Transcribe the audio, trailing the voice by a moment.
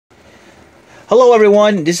Hello,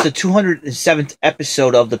 everyone. This is the 207th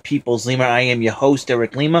episode of the People's Lima. I am your host,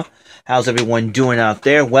 Eric Lima. How's everyone doing out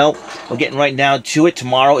there? Well, we're getting right now to it.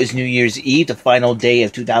 Tomorrow is New Year's Eve, the final day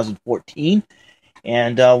of 2014,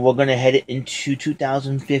 and we're going to head into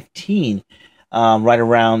 2015 right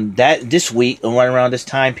around this week, right around this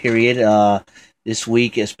time period. This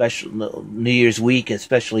week, especially New Year's week,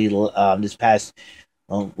 especially this past.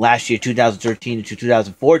 Last year, 2013 to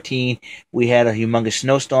 2014, we had a humongous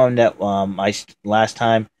snowstorm that last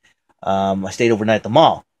time I stayed overnight at the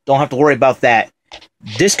mall. Don't have to worry about that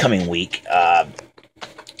this coming week.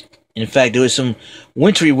 In fact, there was some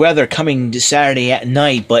wintry weather coming this Saturday at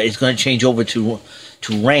night, but it's going to change over to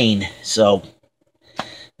rain. So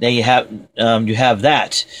there you have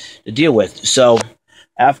that to deal with. So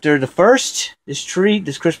after the first, this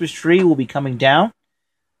Christmas tree will be coming down.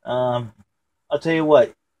 I'll tell you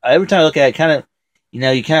what, every time I look at it,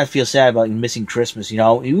 you kind of feel sad about missing Christmas,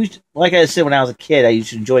 like I said, when I was a kid, I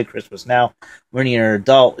used to enjoy Christmas. Now, when you're an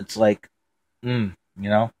adult, it's like, So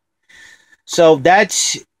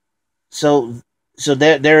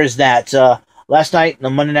there is that. Last night,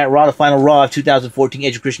 on Monday Night Raw, the final Raw of 2014,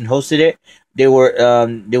 Edge and Christian hosted it. They were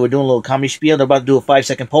doing a little comedy spiel. They're about to do a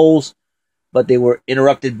 5-second polls, but they were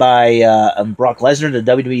interrupted by Brock Lesnar, the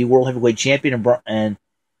WWE World Heavyweight Champion, But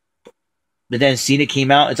then Cena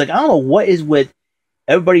came out. It's like, I don't know what is with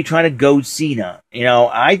everybody trying to goad Cena.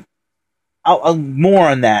 I'll more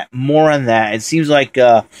on that. It seems like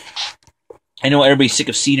I know everybody's sick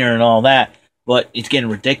of Cena and all that, but it's getting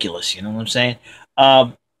ridiculous. You know what I'm saying?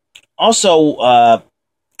 Also,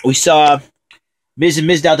 we saw Miz and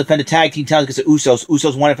Mizdow defend the tag team titles against the Usos.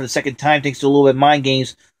 Usos won it for the second time thanks to a little bit of mind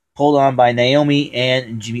games pulled on by Naomi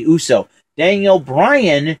and Jimmy Uso. Daniel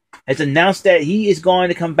Bryan has announced that he is going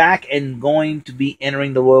to come back and going to be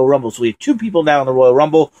entering the Royal Rumble. So we have two people now in the Royal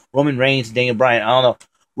Rumble, Roman Reigns and Daniel Bryan. I don't know.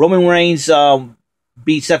 Roman Reigns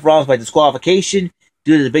beat Seth Rollins by disqualification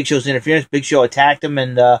due to the Big Show's interference. Big Show attacked him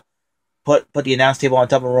and put the announce table on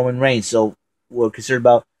top of Roman Reigns. So we're concerned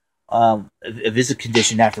about if it's a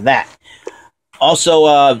condition after that.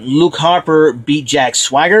 Also, Luke Harper beat Jack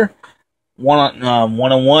Swagger.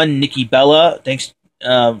 One-on-one, Nikki Bella, thanks to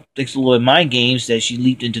a little bit of mind games, that she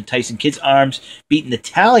leaped into Tyson Kidd's arms, beating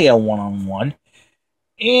Natalya one-on-one.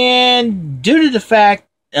 And due to the fact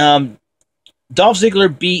Dolph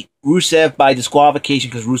Ziggler beat Rusev by disqualification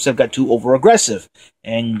because Rusev got too over-aggressive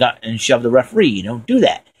and shoved the referee. You don't do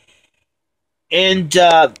that. And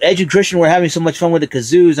Edge and Christian were having so much fun with the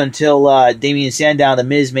kazoos until Damian Sandow and The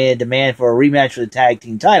Miz made a demand for a rematch for the tag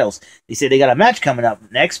team titles. They said they got a match coming up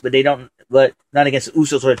next, but not against the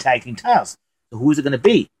Usos or the tag team titles. So who is it going to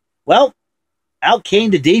be? Well, out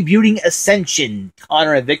came the debuting Ascension,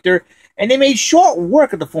 Connor and Victor, and they made short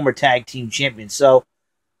work of the former tag team champions. So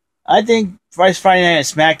I think Friday Night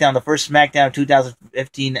SmackDown, the first SmackDown of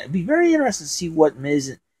 2015, it'd be very interesting to see what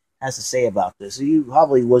Miz has to say about this. He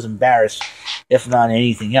probably was embarrassed, if not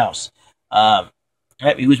anything else.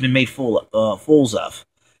 He was been made fools of.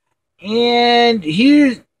 And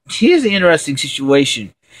here's the interesting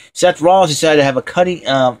situation. Seth Rollins decided to have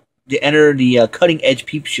to enter the Cutting Edge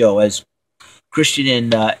Peep Show as Christian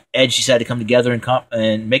and Edge decided to come together and call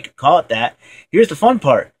it that. Here's the fun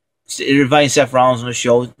part. They're inviting Seth Rollins on the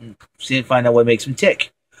show and find out what makes him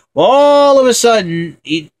tick. Well, all of a sudden,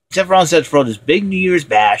 Seth Rollins had to throw this big New Year's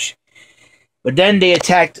bash, but then they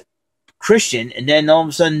attacked Christian, and then all of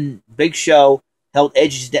a sudden, Big Show held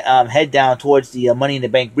Edge's head down towards the Money in the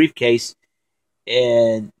Bank briefcase,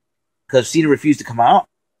 and because Cena refused to come out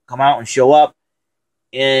and show up,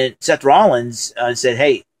 and Seth Rollins said,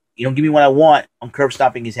 "Hey, you don't give me what I want, I'm curb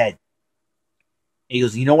stomping his head." And he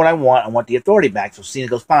goes, "You know what I want? I want the authority back." So Cena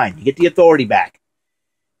goes, "Fine, you get the authority back."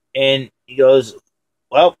 And he goes,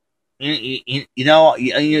 "Well,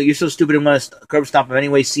 you're so stupid, I'm going to curb stomp him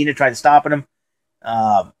anyway." Cena tried to stop him.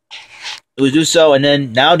 It was do so, and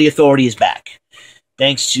then now the authority is back.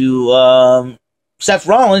 Thanks to Seth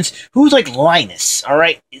Rollins, who's like Linus, all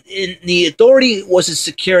right? And the authority was his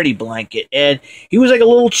security blanket, and he was like a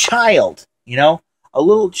little child, a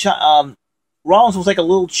little child. Rollins was like a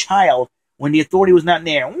little child when the authority was not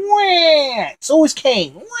there. Wah! So was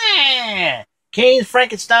Kane. Wah! Kane's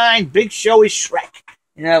Frankenstein, Big Show is Shrek.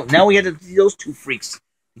 Now we have those two freaks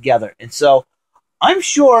together. And so I'm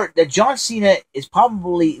sure that John Cena is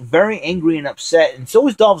probably very angry and upset, and so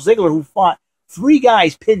is Dolph Ziggler, who fought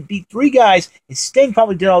beat three guys, and Sting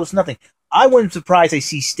probably did all this nothing. I wouldn't be surprised I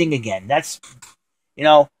see Sting again. That's,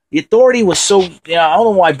 the authority was so, I don't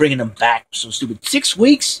know why bringing them back was so stupid. 6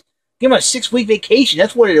 weeks? Give them a 6-week vacation.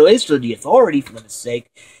 That's what it is for the authority, for goodness sake.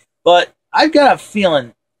 But I've got a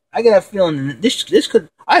feeling this could,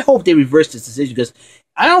 I hope they reverse this decision, because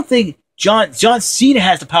I don't think John Cena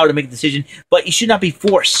has the power to make a decision, but he should not be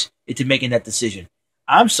forced into making that decision.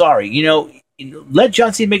 I'm sorry, let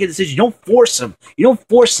John Cena make a decision. You don't force him. You don't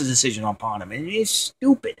force the decision upon him, and it's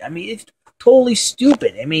stupid. I mean, it's totally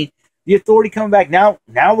stupid. I mean, the Authority coming back now.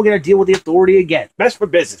 Now we're gonna deal with the Authority again. Best for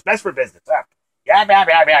business. Best for business. Yeah.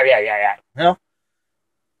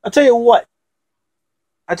 I'll tell you what.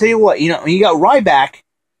 You got Ryback.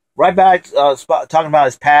 Ryback talking about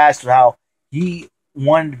his past and how he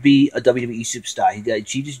wanted to be a WWE superstar. He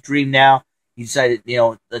achieved his dream now. He decided,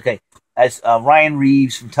 okay, as Ryan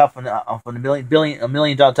Reeves from from the $1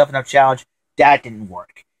 million Tough Enough Challenge, that didn't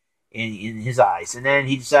work in his eyes. And then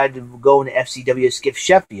he decided to go into FCW Skip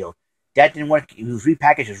Sheffield. That didn't work. He was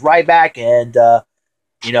repackaged as Ryback, and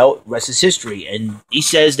rest is history. And he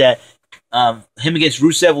says that him against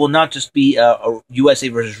Rusev will not just be a USA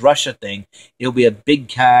versus Russia thing. It'll be a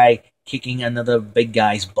big guy kicking another big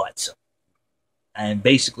guy's butts. And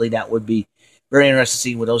basically that would be very interesting to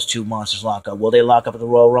see where those two monsters lock up. Will they lock up at the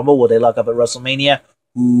Royal Rumble? Will they lock up at WrestleMania?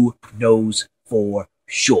 Who knows for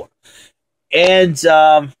sure. And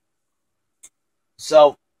so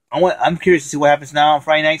I'm curious to see what happens now on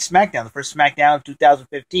Friday Night SmackDown, the first SmackDown of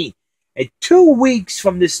 2015. And 2 weeks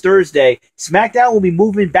from this Thursday, SmackDown will be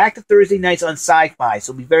moving back to Thursday nights on Sci-Fi.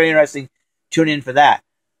 So it'll be very interesting. Tune in for that.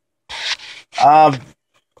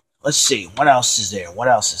 Let's see. What else is there?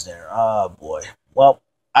 Oh, boy. Well,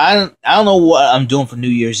 I don't know what I'm doing for New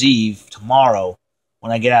Year's Eve tomorrow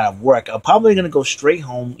when I get out of work. I'm probably going to go straight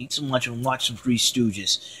home, eat some lunch, and watch some Three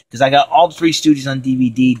Stooges. Because I got all the Three Stooges on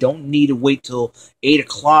DVD. Don't need to wait till 8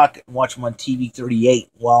 o'clock and watch them on TV 38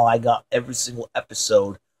 while I got every single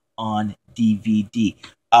episode on DVD.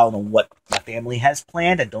 I don't know what my family has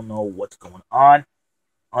planned. I don't know what's going on.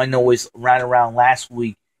 I know it's right around last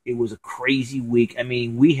week. It was a crazy week. I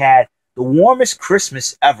mean, we had the warmest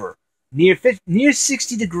Christmas ever. Near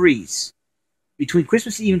 60 degrees. Between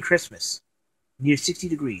Christmas Eve and Christmas. Near 60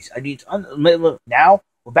 degrees. I mean, now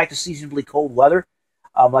we're back to seasonably cold weather.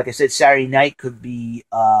 Like I said, Saturday night could be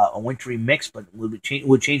a wintry mix, but would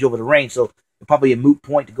change over the rain. So it's probably a moot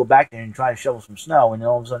point to go back there and try to shovel some snow. And then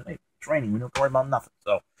all of a sudden, hey, it's raining. We don't worry about nothing.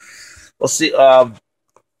 So we'll see.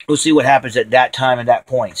 We'll see what happens at that time and that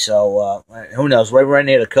point. So who knows? We're right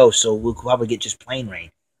near the coast, so we'll probably get just plain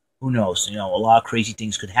rain. Who knows? A lot of crazy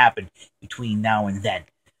things could happen between now and then.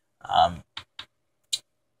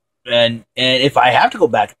 And if I have to go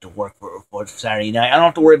back to work for Saturday night, I don't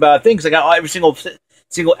have to worry about a thing because I got every single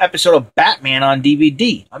episode of Batman on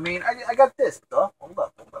DVD. I mean, I got this. Hold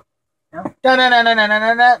up.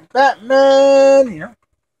 Batman.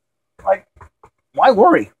 Like, why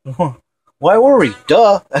worry? Why worry?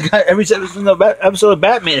 Duh! I got every episode of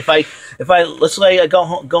Batman. If I let's say I go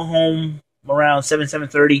home around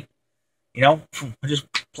 7:30, I just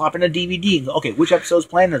plop in a DVD and go, okay, which episode's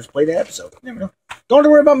playing? Let's play that episode. Never know. Don't have to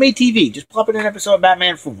worry about me TV. Just plop in an episode of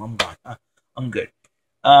Batman. Boom, I'm gone. I'm good.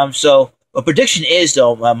 So a prediction is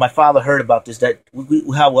though, my father heard about this that we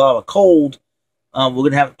have a cold. We're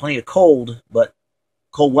gonna have plenty of cold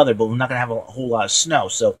weather, but we're not gonna have a whole lot of snow.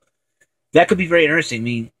 So that could be very interesting. I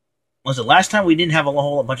mean, was the last time we didn't have a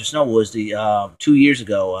whole bunch of snow was the 2 years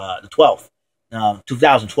ago, the 12th,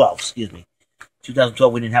 2012. Excuse me,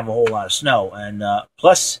 2012. We didn't have a whole lot of snow, and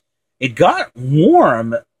plus it got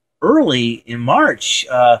warm early in March.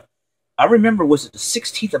 I remember, was it the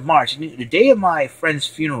 16th of March, the day of my friend's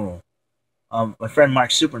funeral? My friend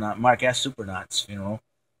Mark S. Supernaut's funeral.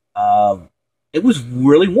 It was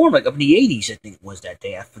really warm, like up in the 80s. I think it was that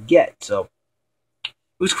day. I forget. So it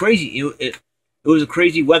was crazy. It was a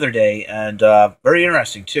crazy weather day, and very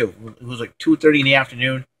interesting, too. It was like 2:30 in the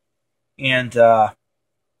afternoon, and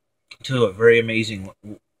very amazing.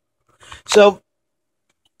 So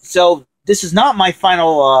this is not my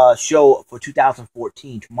final show for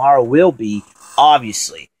 2014. Tomorrow will be,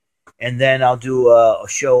 obviously. And then I'll do a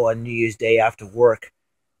show on New Year's Day after work.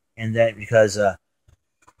 And then, because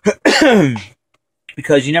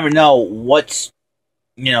you never know what's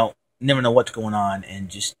going on, and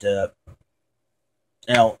just...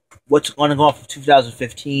 what's going to go on for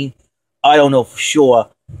 2015, I don't know for sure.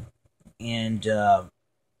 And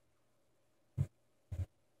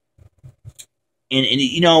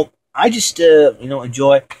I just,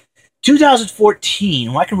 enjoy 2014.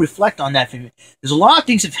 Well, I can reflect on that. There's a lot of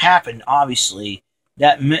things that have happened, obviously,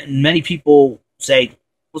 that many people say,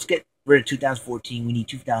 let's get rid of 2014. We need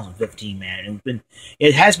 2015, man.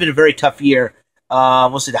 It has been a very tough year.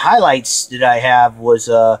 Mostly the highlights that I have was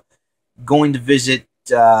going to visit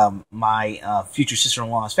my future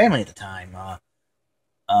sister-in-law's family at the time.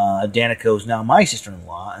 Danica is now my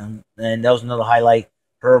sister-in-law, and that was another highlight.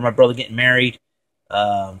 Her and my brother getting married.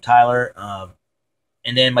 Tyler,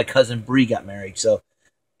 and then my cousin Bree got married. So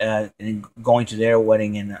and going to their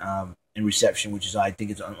wedding and reception, which is I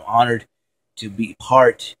think it's honored to be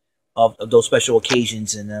part of those special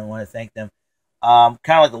occasions, and I want to thank them. Kind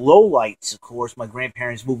of like the Lowlights, of course. My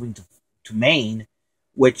grandparents moving to Maine,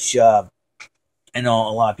 which I know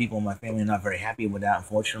a lot of people in my family are not very happy with that,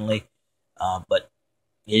 unfortunately. But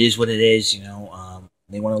it is what it is, you know.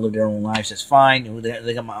 They want to live their own lives. That's fine.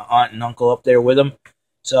 They got my aunt and uncle up there with them,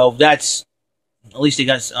 so that's at least they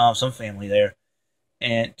got some family there.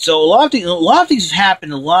 And so a lot of things have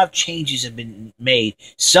happened. A lot of changes have been made.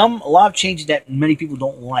 A lot of changes that many people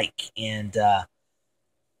don't like, and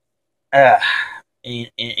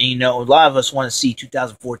you know, a lot of us want to see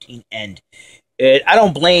 2014 end. I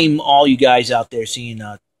don't blame all you guys out there seeing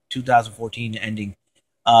 2014 ending.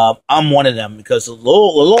 I'm one of them because the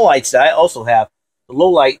lowlights that I also have,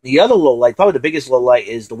 the other low light, probably the biggest low light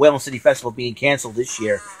is the Whalen City Festival being canceled this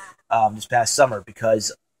year, this past summer,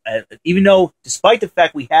 because even though, despite the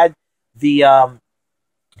fact we had the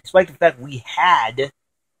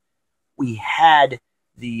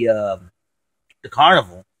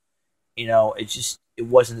carnival, you know, it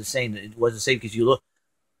wasn't the same. It wasn't the same because you look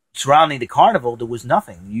surrounding the carnival, there was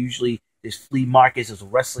nothing. Usually, there's flea markets, there's a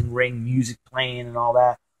wrestling ring, music playing, and all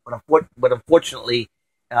that. But unfortunately,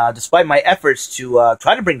 despite my efforts to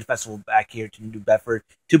try to bring the festival back here to New Bedford,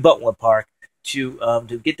 to Butler Park, to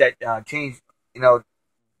get that changed, you know,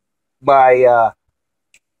 by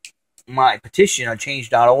my petition on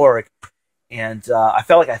change.org, and I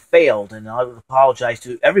felt like I failed, and I apologize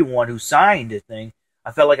to everyone who signed the thing.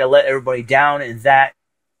 I felt like I let everybody down in that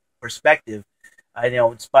perspective. I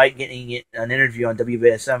know, despite getting an interview on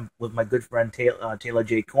WBSM with my good friend Taylor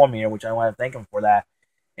J. Cormier, which I want to thank him for that,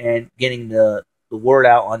 and getting the word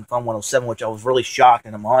out on Fun 107, which I was really shocked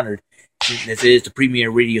and I'm honored. This is the premier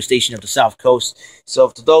radio station of the South Coast. So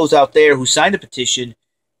to those out there who signed the petition,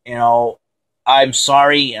 you know, I'm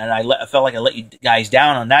sorry, and I felt like I let you guys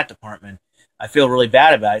down on that department. I feel really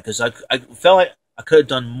bad about it because I felt like I could have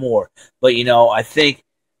done more. But, you know, I think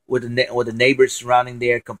with the neighbors surrounding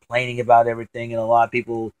there complaining about everything, and a lot of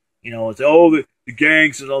people, you know, say, "Oh, the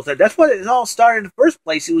gangs and all that." That's what it all started in the first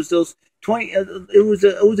place. It was those 20. It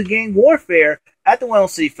was a gang warfare at the Whalen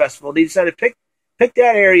City Festival. They decided to pick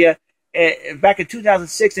that area back in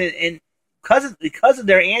 2006, and because of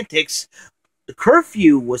their antics, the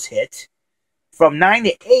curfew was hit from 9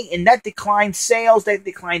 to 8, and that declined sales. That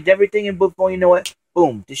declined everything. And before you know it,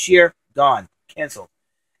 boom! This year gone, canceled.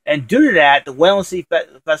 And due to that, the Whalen City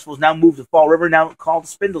Festival has now moved to Fall River, now called the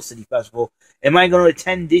Spindle City Festival. Am I going to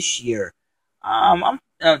attend this year? I'm going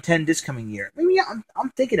to attend this coming year. Maybe I'm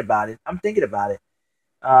thinking about it.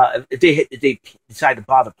 If they decide to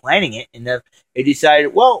bother planning it, and if they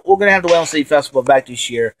decided, well, we're going to have the Whalen City Festival back this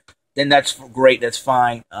year, then that's great. That's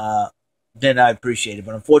fine. Then I appreciate it.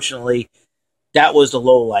 But unfortunately, that was the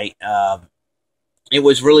low light. It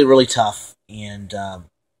was really, really tough. And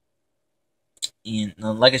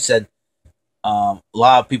like I said, a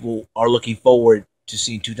lot of people are looking forward to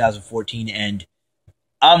seeing 2014 end.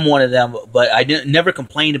 I'm one of them, but I never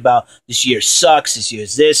complained about this year sucks, this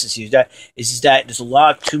year's this year's that. It's just that there's a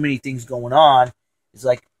lot too many things going on. It's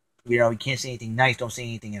like, you know, you can't say anything nice, don't say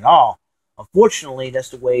anything at all. Unfortunately, that's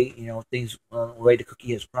the way, you know, things, the way the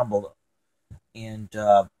cookie has crumbled. And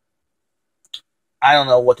I don't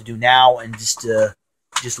know what to do now, and just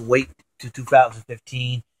wait to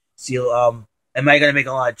 2015. See, am I going to make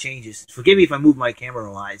a lot of changes? Forgive me if I move my camera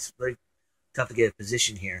a lot. It's very tough to get a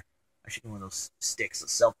position here. I should get one of those sticks, the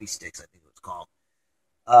selfie sticks, I think it's called.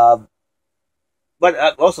 But I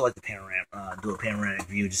also like to do a panoramic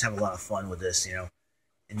view, just have a lot of fun with this, you know,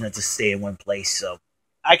 and not just stay in one place. So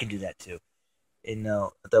I can do that too. And I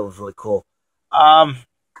thought it was really cool. So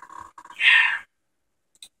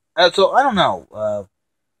I don't know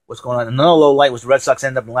what's going on. Another low light was the Red Sox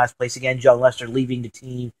end up in last place again. John Lester leaving the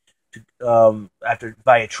team after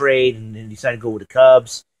via trade, and then decided to go with the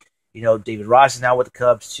Cubs. You know, David Ross is now with the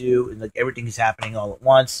Cubs too, and like everything is happening all at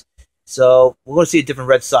once. So we're going to see a different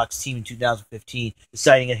Red Sox team in 2015,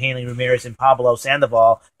 deciding at Hanley Ramirez and Pablo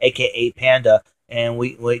Sandoval, a.k.a. Panda, and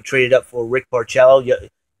we traded up for Rick Porcello.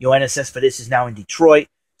 Yoenis Cespedes is now in Detroit,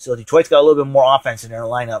 so Detroit's got a little bit more offense in their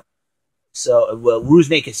lineup. So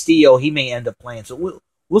Rusney Castillo, he may end up playing. So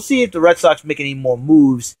we'll see if the Red Sox make any more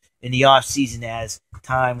moves in the off season as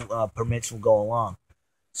time permits will go along.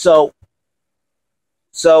 So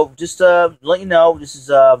just to let you know, this is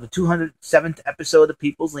the 207th episode of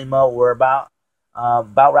People's Lima. We're about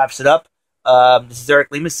wraps it up. This is Eric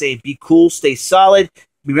Lima saying, be cool, stay solid.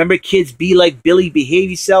 Remember, kids, be like Billy,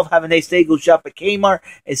 behave yourself. Have a nice day. Go shop at Kmart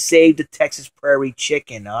and save the Texas Prairie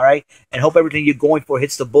Chicken, all right? And hope everything you're going for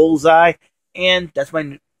hits the bullseye. And that's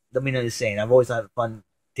my the meaning of the saying. I've always had fun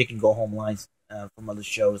taking go home lines from other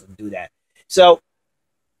shows and do that. So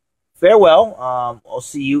farewell. We'll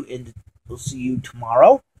see you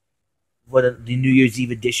tomorrow for the New Year's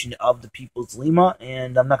Eve edition of the People's Lima.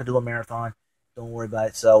 And I'm not gonna do a marathon. Don't worry about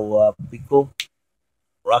it. So be cool.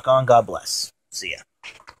 Rock on. God bless. See ya.